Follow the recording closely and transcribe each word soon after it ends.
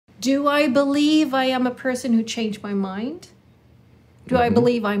Do I believe I am a person who changed my mind? Do I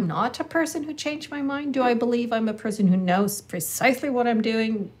believe I'm not a person who changed my mind? Do I believe I'm a person who knows precisely what I'm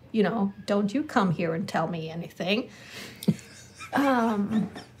doing? You know, don't you come here and tell me anything.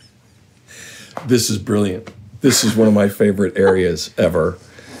 This is brilliant. This is one of my favorite areas ever.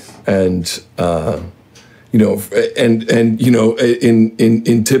 And, you know, and you know,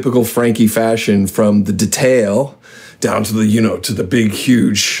 in typical Frankie fashion, from the detail down to the, you know, to the big,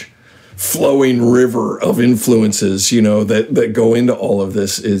 huge flowing river of influences, you know, that go into all of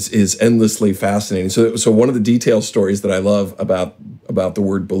this is endlessly fascinating. So one of the detail stories that I love about the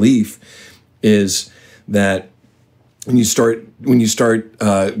word belief is that when you start,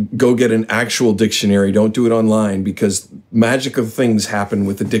 go get an actual dictionary. Don't do it online, because magical things happen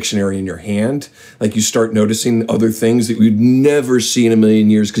with the dictionary in your hand. Like, you start noticing other things that you'd never see in a million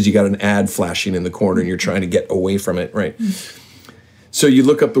years because you got an ad flashing in the corner and you're trying to get away from it, right? So you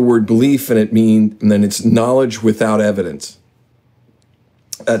look up the word belief, and then it's knowledge without evidence.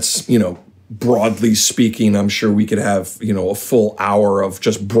 That's, you know, broadly speaking, I'm sure we could have, you know, a full hour of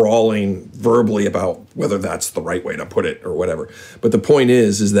just brawling verbally about whether that's the right way to put it or whatever. But the point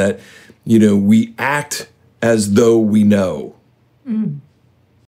is that, you know, we act as though we know.